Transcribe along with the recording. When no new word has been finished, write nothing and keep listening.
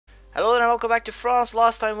Hello and welcome back to France.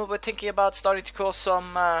 Last time we were thinking about starting to cause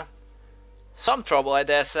some trouble, I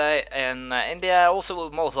dare say, in India. Also, we'll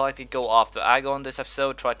most likely go after Aragon this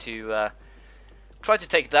episode, try to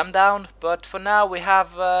take them down. But for now, we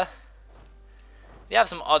have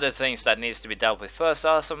some other things that needs to be dealt with. First,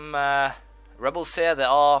 are some rebels here. There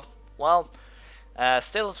are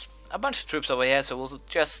still a bunch of troops over here, so we'll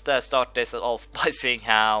just start this off by seeing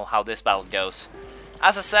how this battle goes.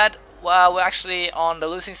 As I said. Well, we're actually on the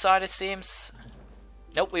losing side, it seems.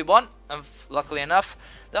 Nope, we won, and luckily enough.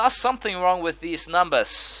 There is something wrong with these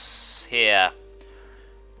numbers here,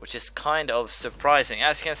 which is kind of surprising.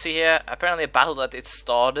 As you can see here, apparently a battle that it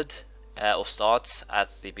started, or starts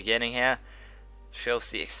at the beginning here, shows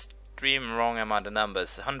the extreme wrong amount of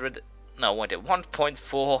numbers.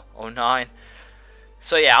 1.409.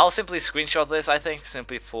 So yeah, I'll simply screenshot this, I think,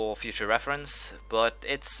 simply for future reference. But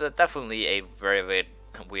it's definitely a very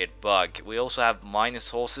weird bug. We also have minus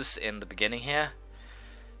horses in the beginning here,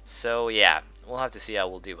 so yeah, we'll have to see how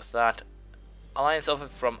we'll deal with that. Alliance offer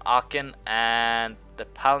from Aachen and the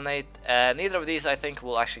Palatinate. Neither of these I think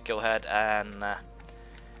will actually go ahead, and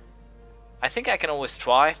I think I can always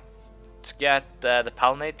try to get the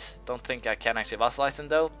Palatinate. Don't think I can actually vassalize them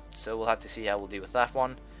though, so we'll have to see how we'll deal with that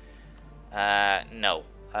one. No.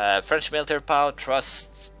 French military power,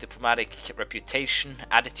 trust, diplomatic reputation,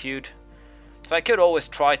 attitude. So I could always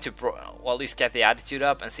try to, at least get the attitude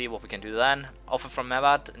up and see what we can do then. Offer from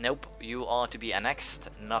Mevad, nope, you are to be annexed,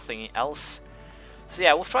 nothing else. So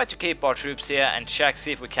yeah, we'll try to keep our troops here and check,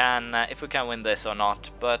 see if we can win this or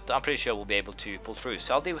not. But I'm pretty sure we'll be able to pull through.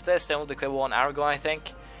 So I'll deal with this, then we'll declare war on Aragon, I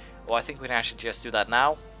think. Or I think we can actually just do that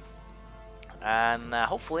now. And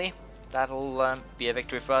hopefully that'll be a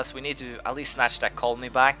victory for us. We need to at least snatch that colony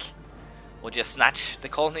back, or just snatch the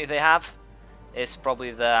colony they have. Is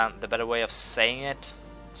probably the better way of saying it.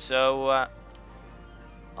 So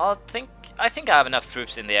I think I have enough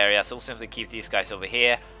troops in the area, so we'll simply keep these guys over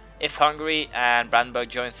here. If Hungary and Brandenburg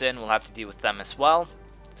joins in, we'll have to deal with them as well.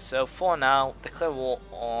 So for now, declare war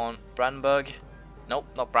on Brandenburg. Nope,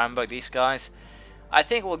 not Brandenburg, these guys. I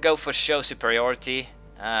think we'll go for show superiority.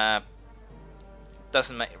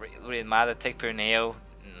 Doesn't really matter. Take Pyreneo.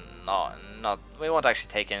 No, we won't actually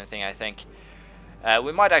take anything, I think.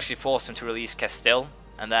 We might actually force them to release Castile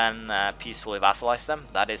and then peacefully vassalize them.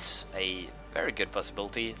 That is a very good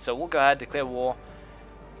possibility. So we'll go ahead, declare war,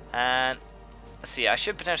 and let's see. I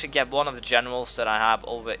should potentially get one of the generals that I have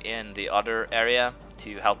over in the other area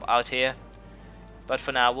to help out here. But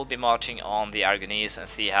for now, we'll be marching on the Aragonese and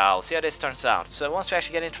see how this turns out. So once we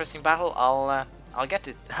actually get an interesting battle, I'll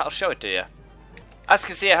show it to you. As you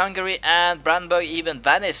can see, Hungary and Brandenburg, even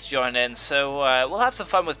Venice join in. So we'll have some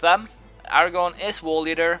fun with them. Aragon is war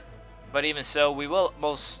leader, but even so, we will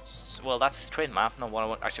that's the trade map, not what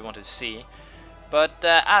I actually wanted to see. But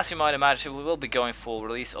as you might imagine, we will be going for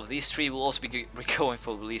release of these three. We'll also be going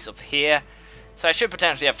for release of here. So I should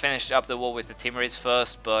potentially have finished up the war with the Timurids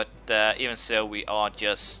first, but even so, we are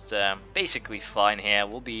just basically fine here.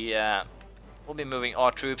 We'll be moving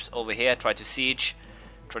our troops over here, try to siege,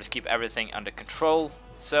 try to keep everything under control.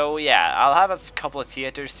 So yeah, I'll have a couple of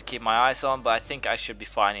theaters to keep my eyes on, but I think I should be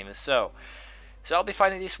fine even so. So I'll be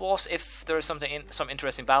fighting these wars. If there is some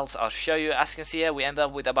interesting battles, I'll show you. As you can see here, we end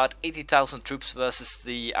up with about 80,000 troops versus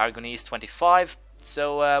the Aragonese 25.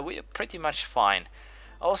 So we are pretty much fine.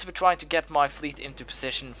 I'll also be trying to get my fleet into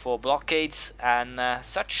position for blockades and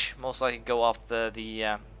such. Most likely go after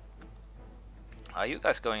the... Are you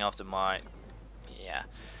guys going after my... Yeah.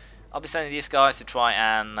 I'll be sending these guys to try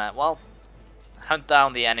and, hunt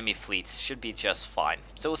down the enemy fleets. Should be just fine.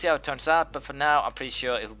 So we'll see how it turns out, but for now I'm pretty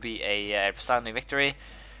sure it'll be a resounding victory.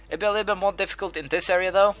 It'll be a little bit more difficult in this area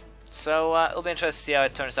though, so it'll be interesting to see how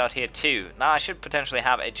it turns out here too. Now I should potentially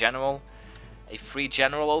have a free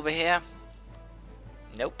general over here.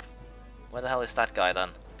 Nope. Where the hell is that guy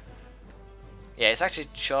then? Yeah, he's actually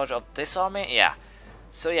in charge of this army? Yeah.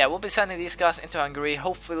 So yeah, we'll be sending these guys into Hungary,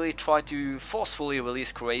 hopefully try to forcefully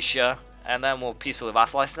release Croatia, and then we'll peacefully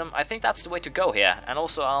vassalize them. I think that's the way to go here. And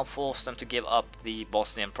also I'll force them to give up the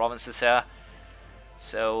Bosnian provinces here.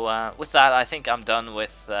 So with that, I think I'm done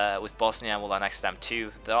with Bosnia, and we'll annex them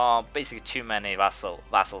too. There are basically too many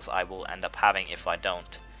vassals I will end up having if I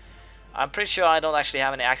don't. I'm pretty sure I don't actually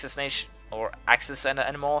have any access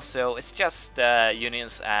anymore, so it's just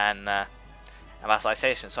unions and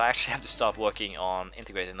vassalization. So I actually have to start working on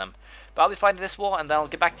integrating them. But I'll be fighting this war, and then I'll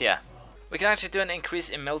get back to you. We can actually do an increase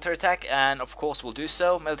in military attack, and of course we'll do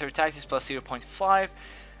so. Military attack is plus 0.5.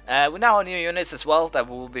 We now have new units as well that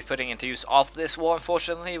we will be putting into use after this war,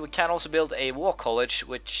 unfortunately. We can also build a war college,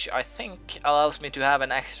 which I think allows me to have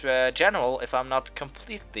an extra general if I'm not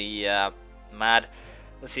completely mad.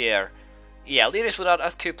 let's see here. Yeah, leaders without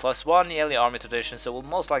SQ +1 yearly army tradition, so we'll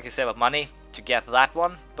most likely save up money to get that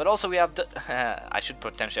one. But also we have I should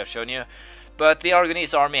potentially have shown you, but the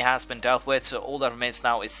Aragonese army has been dealt with, so all that remains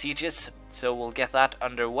now is sieges, so we'll get that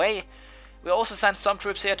underway. We also sent some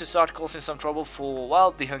troops here to start causing some trouble for,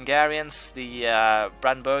 well, the Hungarians, the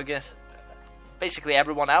Brandenburg, basically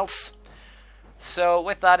everyone else. So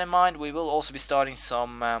with that in mind, we will also be starting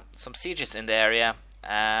some sieges in the area,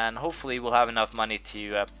 and hopefully we'll have enough money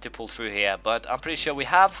to pull through here. But I'm pretty sure we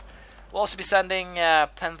have. We'll also be sending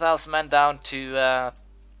 10,000 men down to.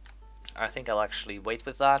 I think I'll actually wait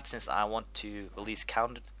with that since I want to release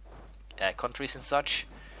countries and such.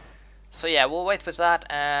 So yeah, we'll wait with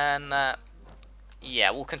that, and yeah,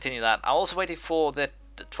 we'll continue that. I'm also waiting for the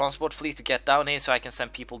transport fleet to get down here so I can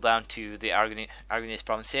send people down to the Aragonese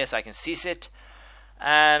province here so I can seize it.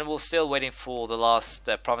 And we're still waiting for the last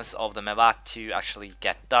province of the Mevat to actually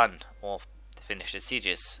get done or finish the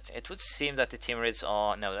sieges. It would seem that the Timurids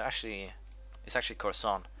are... no, they're actually... it's actually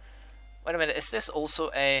Khorasan. Wait a minute, is this also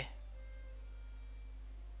a...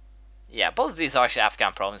 yeah, both of these are actually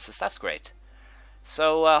Afghan provinces, that's great.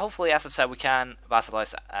 So hopefully, as I said, we can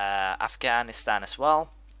vassalize Afghanistan as well.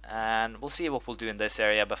 And we'll see what we'll do in this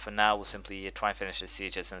area, but for now we'll simply try and finish the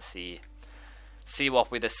sieges and see what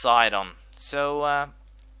we decide on. So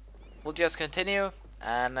we'll just continue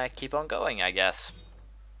and keep on going, I guess.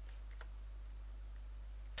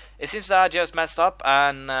 It seems that I just messed up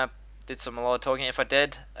and did a lot of talking. If I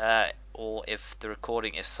did, or if the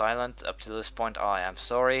recording is silent up to this point, I am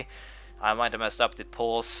sorry. I might have messed up the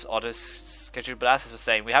pause orders schedule, but as I was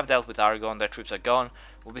saying, we have dealt with Aragon, their troops are gone.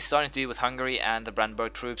 We'll be starting to deal with Hungary and the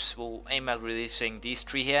Brandenburg troops. We'll aim at releasing these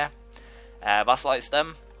three here, vassalize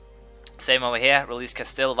them. Same over here, release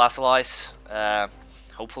Castile, vassalize,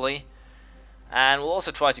 hopefully. And we'll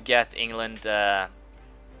also try to get England,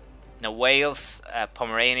 Wales,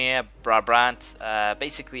 Pomerania, Brabant,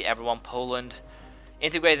 basically everyone, Poland,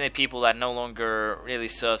 integrating the people that no longer really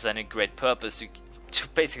serves any great purpose to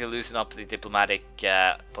basically loosen up the diplomatic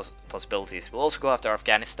possibilities. We'll also go after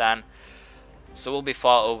Afghanistan, so we'll be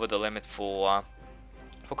far over the limit for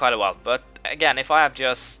quite a while. But again, if I have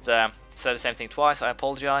just said the same thing twice, I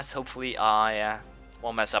apologize. Hopefully I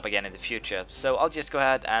won't mess up again in the future. So I'll just go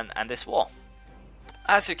ahead and end this war.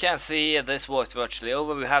 As you can see, this war is virtually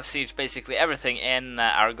over. We have sieged basically everything in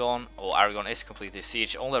Aragon, or Aragon is completely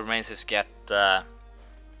sieged. All that remains is get the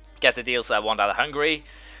deals I want out of Hungary,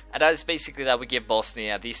 and that is basically that we give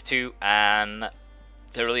Bosnia these two and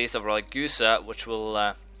the release of Ragusa, which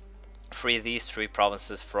will free these three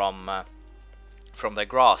provinces from their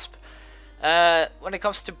grasp. When it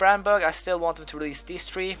comes to Brandenburg, I still want them to release these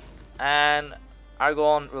three, and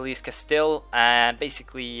Aragon release Castile, and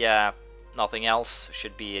basically nothing else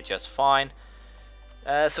should be just fine.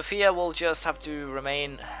 Sofia will just have to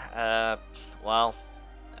remain, well,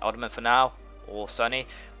 Ottoman for now, or Sunny.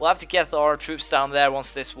 We'll have to get our troops down there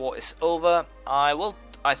once this war is over. I will,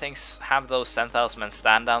 I think, have those 10,000 men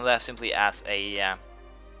stand down there simply as a...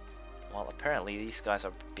 well, apparently these guys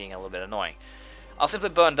are being a little bit annoying. I'll simply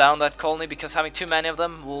burn down that colony because having too many of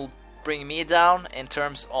them will bring me down in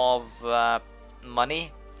terms of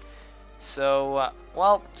money. So,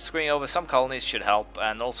 well, screwing over some colonies should help,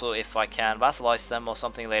 and also if I can vassalize them or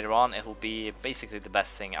something later on, it will be basically the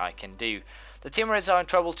best thing I can do. The Timurids are in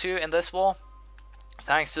trouble too in this war,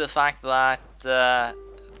 thanks to the fact that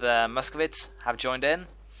the Muscovites have joined in.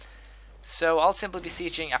 So I'll simply be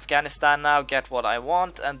sieging Afghanistan now, get what I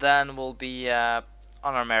want, and then we'll be on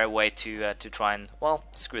our merry way to try and, well,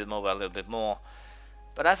 screw them over a little bit more.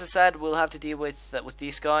 But as I said, we'll have to deal with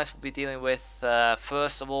these guys. We'll be dealing with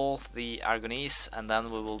first of all the Aragonese, and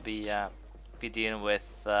then we will be dealing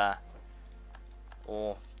with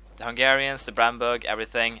all the Hungarians, the Brandenburg,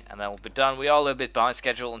 everything, and then we'll be done. We are a little bit behind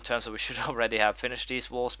schedule in terms of we should already have finished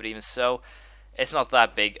these wars, but even so, it's not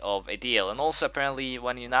that big of a deal. And also, apparently,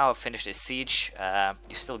 when you now have finished a siege,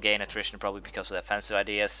 you still gain attrition probably because of the offensive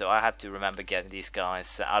ideas. So I have to remember getting these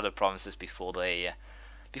guys out of provinces before they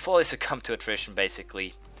succumb to attrition,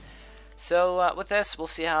 basically. So with this, we'll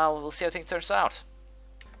see how things turns out.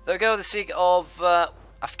 There we go. The siege of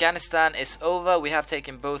Afghanistan is over. We have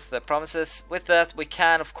taken both the provinces. With that, we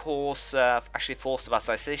can, of course, actually force the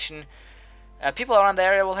vassalization. People around the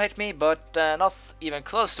area will hate me, but not even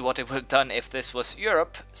close to what it would have done if this was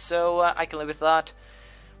Europe, so I can live with that.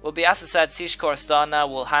 We'll be, as I said, siege Khorasan now.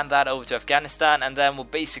 We'll hand that over to Afghanistan, and then we're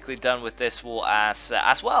basically done with this war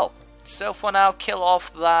as well. So for now, kill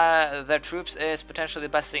off their troops is potentially the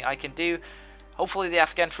best thing I can do. Hopefully the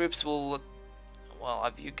Afghan troops will...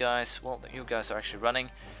 well, you guys are actually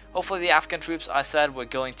running. Hopefully the Afghan troops, I said, were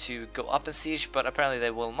going to go up in siege, but apparently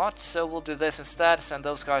they will not, so we'll do this instead, send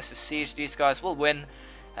those guys to siege. These guys will win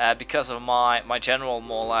because of my general,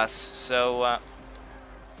 more or less. So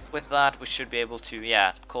with that we should be able to,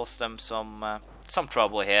 yeah, cause them some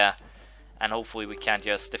trouble here, and hopefully we can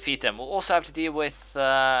just defeat them. We'll also have to deal with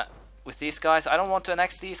these guys. I don't want to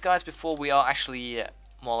annex these guys before we are actually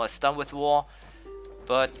more or less done with war,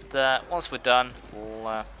 but once we're done,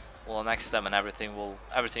 we'll annex them and everything will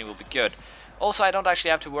be good. Also, I don't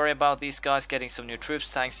actually have to worry about these guys getting some new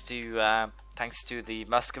troops thanks to the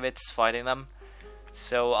Muscovites fighting them.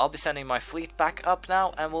 So I'll be sending my fleet back up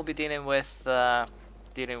now, and we'll be dealing with the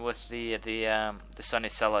Sunny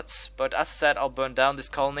Zealots. But as I said, I'll burn down this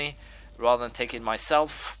colony rather than take it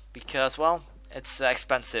myself, because, well, it's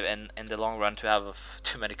expensive in the long run to have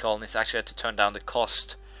too many colonies. Actually, I had to turn down the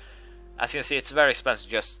cost. As you can see, it's very expensive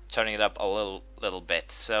just turning it up a little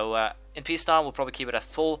bit. So in peacetime, we'll probably keep it at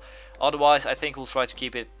full. Otherwise, I think we'll try to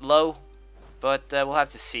keep it low, but we'll have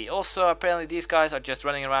to see. Also, apparently these guys are just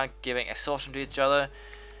running around giving exhaustion to each other,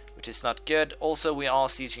 which is not good. Also, we are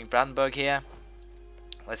sieging Brandenburg here.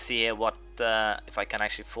 Let's see here what if I can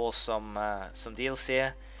actually force some deals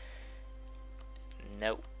here.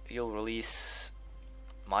 No, you'll release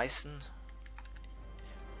Meissen.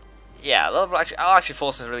 Yeah, I'll actually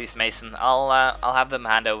force them to release Mason. I'll have them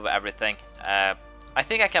hand over everything. I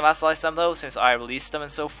think I can vassalize them though, since I released them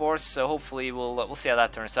and so forth. So hopefully we'll see how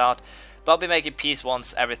that turns out. But I'll be making peace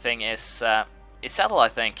once everything is settled, I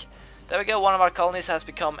think. There we go. One of our colonies has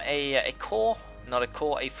become a core, not a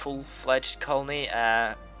core, a full-fledged colony.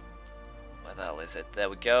 Where the hell is it? There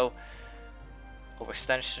we go.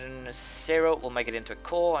 Overextension 0. We'll make it into a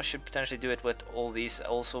core. I should potentially do it with all these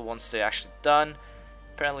also once they're actually done.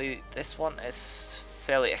 Apparently this one is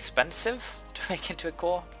fairly expensive to make into a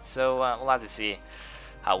core, so we'll have to see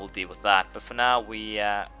how we'll deal with that. But for now,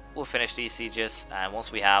 we'll finish these sieges, and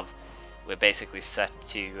once we have, we're basically set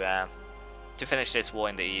to finish this war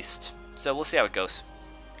in the east. So we'll see how it goes.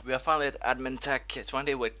 We are finally at Admin Tech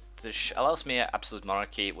 20, which allows me absolute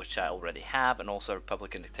monarchy, which I already have, and also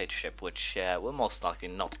Republican dictatorship, which we'll most likely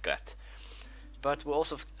not get. But we're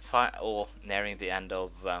also nearing the end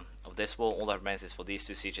of this war. All that remains is for these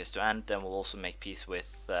two sieges to end. Then we'll also make peace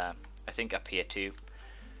with, I think, up here too.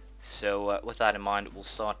 So with that in mind, we'll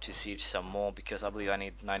start to siege some more, because I believe I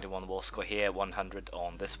need 91 war score here, 100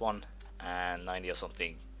 on this one, and 90 or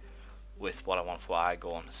something with what I want for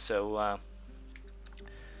Argon. So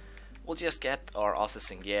we'll just get our asses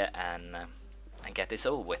in gear and get this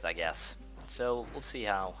over with, I guess. So we'll see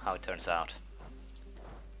how it turns out.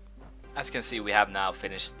 As you can see, we have now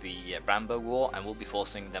finished the Brandenburg War, and we'll be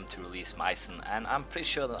forcing them to release Meissen. And I'm pretty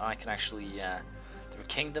sure that I can actually, through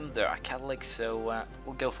Kingdom, they are Catholic, so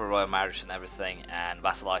we'll go for royal marriage and everything, and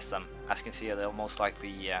vassalize them. As you can see, they'll most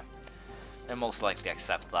likely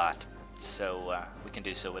accept that. So we can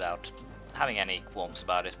do so without having any qualms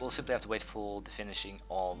about it. We'll simply have to wait for the finishing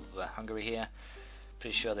of Hungary here.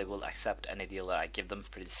 Pretty sure they will accept any deal that I give them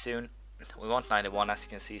pretty soon. We want 91, as you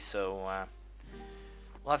can see, so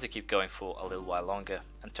we'll have to keep going for a little while longer.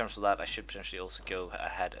 In terms of that, I should potentially also go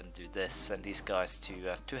ahead and do this, send these guys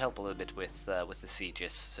to help a little bit with the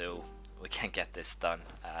sieges, so we can get this done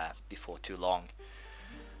before too long.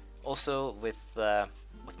 Also, with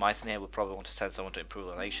Meissen here, we'll probably want to send someone to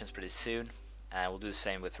improve relations pretty soon, and we'll do the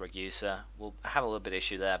same with Ragusa. We'll have a little bit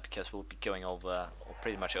issue there because we'll be going over, or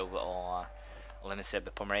pretty much over, our limits here.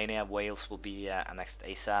 But Pomerania, Wales will be annexed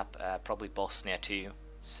ASAP, probably Bosnia too.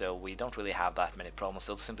 So we don't really have that many problems.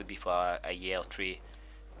 It'll simply be for a year or 3.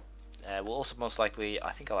 We'll also most likely,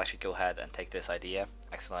 I think I'll actually go ahead and take this idea.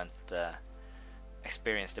 Excellent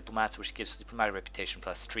experienced diplomats, which gives diplomatic reputation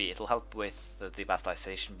 +3. It'll help with the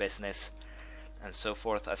vassalization business and so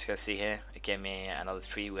forth. As you can see here, it gave me another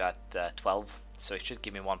 3. We're at 12, so it should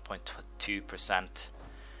give me 1.2%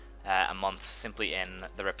 a month simply in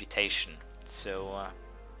the reputation. So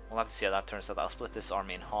we'll have to see how that turns out. I'll split this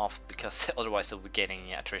army in half, because otherwise they'll be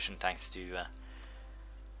getting attrition thanks to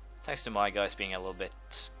my guys being a little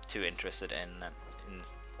bit too interested in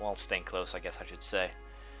well, staying close, I guess I should say.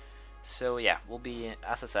 So yeah, we'll be,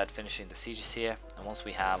 as I said, finishing the sieges here, and once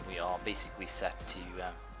we have, we are basically set to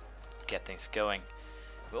get things going.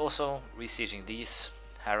 We're also re-sieging these.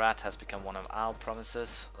 Herat has become one of our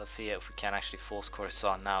provinces. Let's see if we can actually force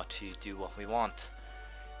Khorasan now to do what we want.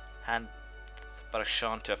 Hand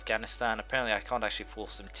Badakhshan to Afghanistan. Apparently I can't actually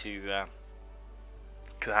force them to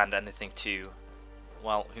hand anything to,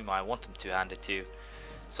 well, whom I want them to hand it to.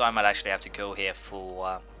 So I might actually have to go here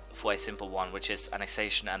for a simple one, which is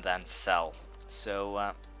annexation and then sell.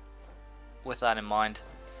 So with that in mind,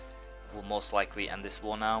 will most likely end this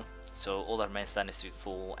war now. So all that remains then is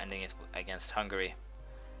for ending it against Hungary.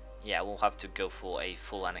 Yeah, we'll have to go for a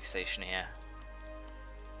full annexation here,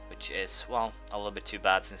 which is, well, a little bit too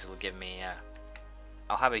bad since it'll give me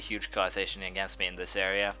I'll have a huge coalition against me in this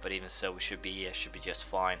area, but even so we should be just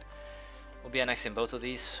fine. We'll be annexing both of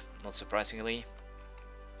these, not surprisingly,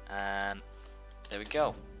 and there we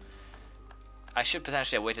go. I should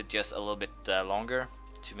potentially have waited just a little bit longer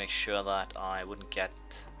to make sure that I wouldn't get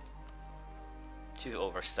too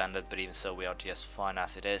overextended, but even so we are just fine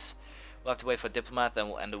as it is. We'll have to wait for a diplomat, then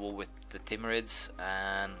we'll end the war with the Timurids,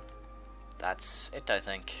 and that's it, I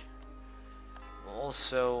think. We'll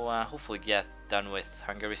also hopefully get done with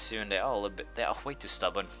Hungary soon. They are way too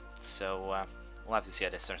stubborn, so we'll have to see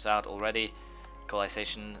how this turns out. Already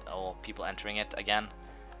coalition or people entering it again.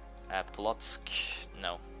 Polotsk,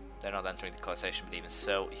 no, they're not entering the coalition, but even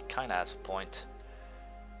so, he kind of has a point.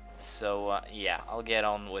 So yeah, I'll get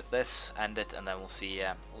on with this, end it, and then we'll see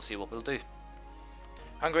what we'll do.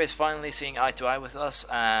 Hungary is finally seeing eye to eye with us,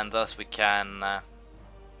 and thus we can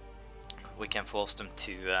force them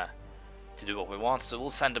to do what we want. So we'll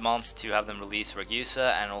send demands to have them release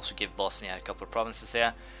Ragusa and also give Bosnia a couple of provinces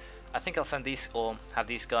here. I think I'll send these, or have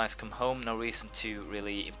these guys come home. No reason to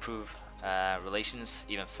really improve relations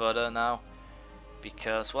even further now,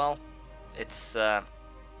 because, well,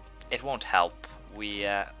 it won't help.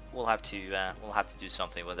 We'll have to do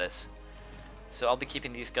something with this. So I'll be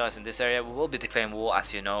keeping these guys in this area. We will be declaring war,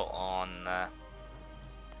 as you know, on. I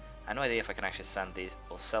have no idea if I can actually send these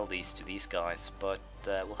or sell these to these guys, but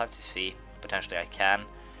we'll have to see. Potentially I can.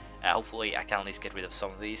 Hopefully I can at least get rid of some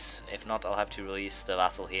of these. If not, I'll have to release the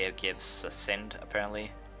vassal here who gives Sind,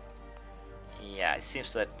 apparently. Yeah, it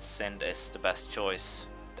seems that Sind is the best choice.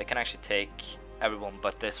 They can actually take everyone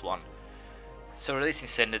but this one. So releasing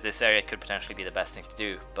Sind in this area could potentially be the best thing to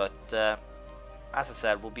do. But as I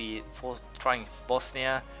said, we'll be trying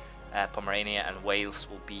Bosnia, Pomerania and Wales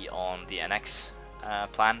will be on the annex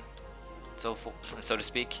plan, so to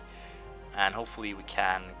speak. And hopefully we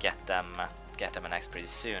can get them annexed pretty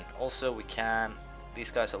soon. Also, these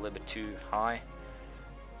guys are a little bit too high,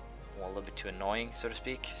 or a little bit too annoying, so to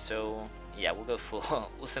speak. So yeah,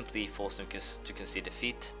 we'll simply force them to concede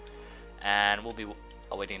defeat, and we'll be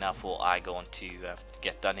awaiting now for Igon to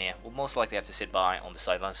get done here. We'll most likely have to sit by on the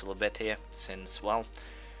sidelines a little bit here, since, well,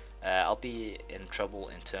 I'll be in trouble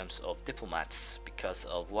in terms of diplomats because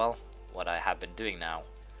of, well, what I have been doing now.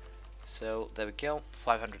 So there we go,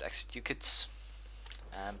 500 extra ducats,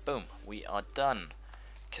 and boom, we are done.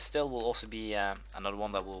 Castile will also be another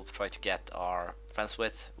one that we'll try to get our friends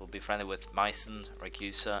with. We'll be friendly with Meissen,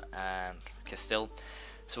 Ragusa and Castile.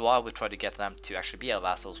 So while we try to get them to actually be our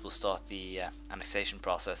vassals, we'll start the annexation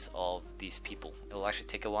process of these people. It will actually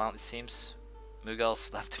take a while, it seems.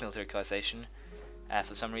 Mughals left the military coalition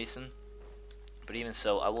for some reason, but even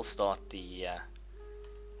so, I will start the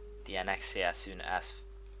annex here as soon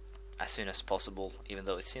as possible, even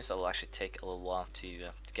though it seems that will actually take a little while to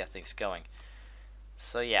get things going.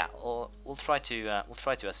 So yeah, we'll try to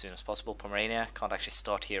as soon as possible. Pomerania can't actually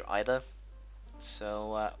start here either,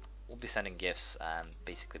 so we'll be sending gifts and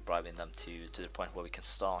basically bribing them to the point where we can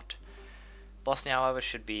start. Bosnia, however,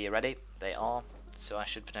 should be ready. They are, so I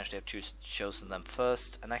should potentially have chosen them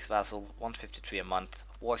first. A next vassal, 153 a month.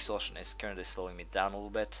 War exhaustion is currently slowing me down a little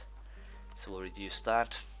bit, so we'll reduce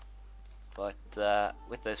that. But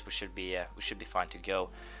with this, we should be fine to go.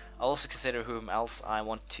 I'll also consider whom else I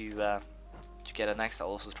want to get it next. I'll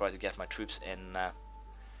also try to get my troops in.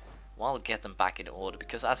 Well, get them back in order,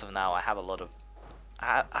 because as of now, I have a lot of.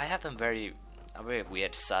 I have them a very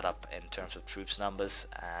weird setup in terms of troops numbers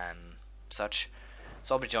and such.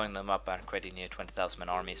 So I'll be joining them up and creating near 20,000 man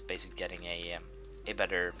armies, basically getting a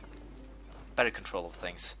better control of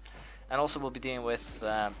things. And also we'll be dealing with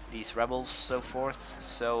these rebels, so forth.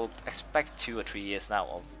 So expect 2 or 3 years now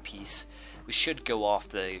of peace. We should go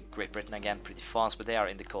after Great Britain again pretty fast, but they are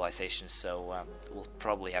in the coalition, so we'll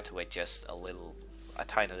probably have to wait just a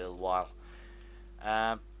tiny little while.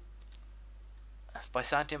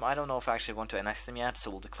 Byzantium, I don't know if I actually want to annex them yet, so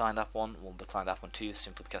we'll decline that one. We'll decline that one too,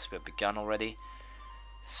 simply because we have begun already.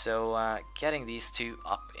 So getting these two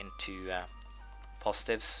up into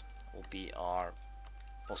positives will be our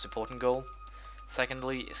most important goal.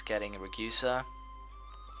 Secondly is getting Ragusa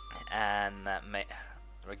and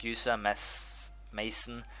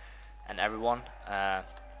Mason and everyone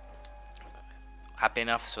happy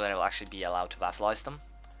enough so that I will actually be allowed to vassalize them.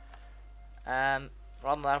 And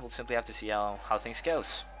rather than that, we'll simply have to see how things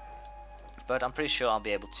goes. But I'm pretty sure I'll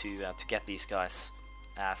be able to get these guys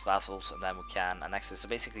as vassals, and then we can annex it. So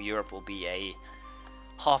basically Europe will be a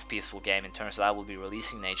half peaceful game in terms of I will be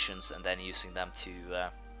releasing nations and then using them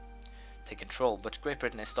take control. But Great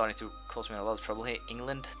Britain is starting to cause me a lot of trouble here.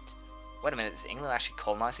 England, wait a minute, is England actually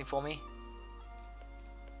colonizing for me?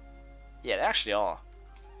 Yeah, they actually are.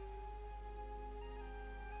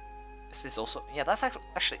 Is this also? Yeah, that's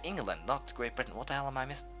actually England, not Great Britain. What the hell am I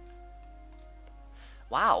missing?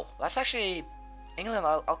 Wow, that's actually England.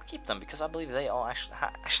 I'll keep them because I believe they all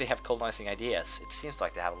actually have colonizing ideas. It seems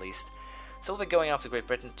like they have at least. So we'll be going after Great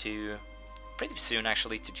Britain to pretty soon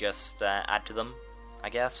actually to just add to them, I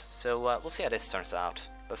guess. So we'll see how this turns out.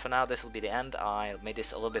 But for now, this will be the end. I made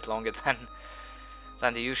this a little bit longer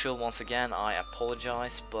than the usual. Once again, I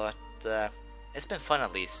apologize, but it's been fun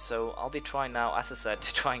at least. So I'll be trying now, as I said,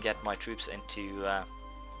 to try and get my troops into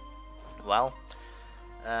well,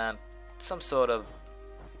 some sort of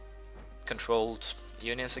controlled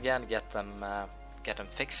unions again. Get them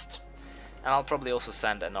fixed. And I'll probably also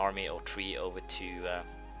send an army or three over to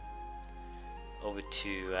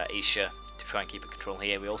Asia to try and keep a control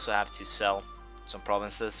here. We also have to sell some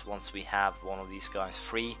provinces once we have one of these guys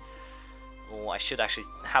free. Or I should actually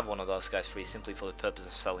have one of those guys free simply for the purpose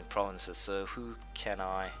of selling provinces. So who can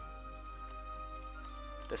I?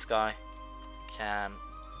 This guy can.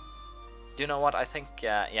 Do you know what? I think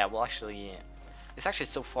yeah. Well, actually, it's actually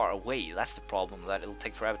so far away. That's the problem. That it'll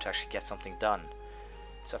take forever to actually get something done.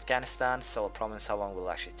 So Afghanistan, sell a province. How long will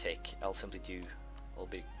it actually take? I'll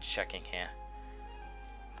be checking here.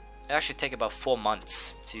 It actually take about 4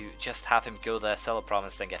 months to just have him go there, sell a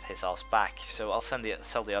province, then get his ass back. So I'll sell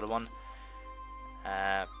the other one.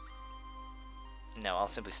 No, I'll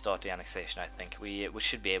simply start the annexation. I think we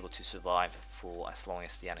should be able to survive for as long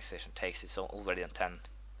as the annexation takes. It's already on 10.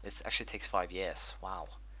 It actually takes 5 years. Wow.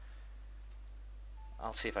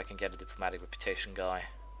 I'll see if I can get a diplomatic reputation guy.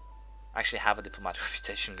 I actually have a diplomatic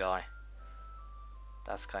reputation guy.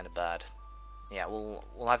 That's kind of bad. Yeah, we'll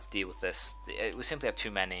have to deal with this. We simply have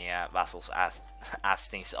too many vassals as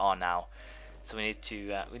things are now, so we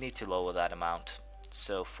need to lower that amount.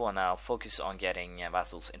 So for now, focus on getting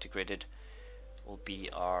vassals integrated will be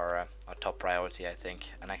our top priority, I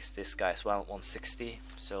think. And next, this guy as well, 160.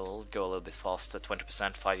 So we'll go a little bit faster,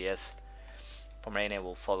 20%, 5 years. Pomerania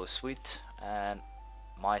will follow suit, and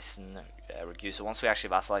Meissen, Ragusa. Once we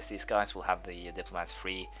actually vassalize these guys, we'll have the diplomats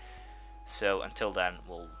free. So until then,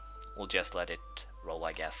 we'll just let it roll,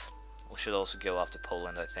 I guess. We should also go after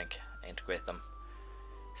Poland, I think, integrate them.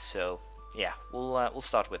 So yeah, we'll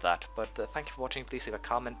start with that. But thank you for watching. Please leave a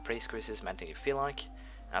comment, praise, criticism, anything you feel like.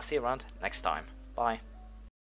 And I'll see you around next time. Bye.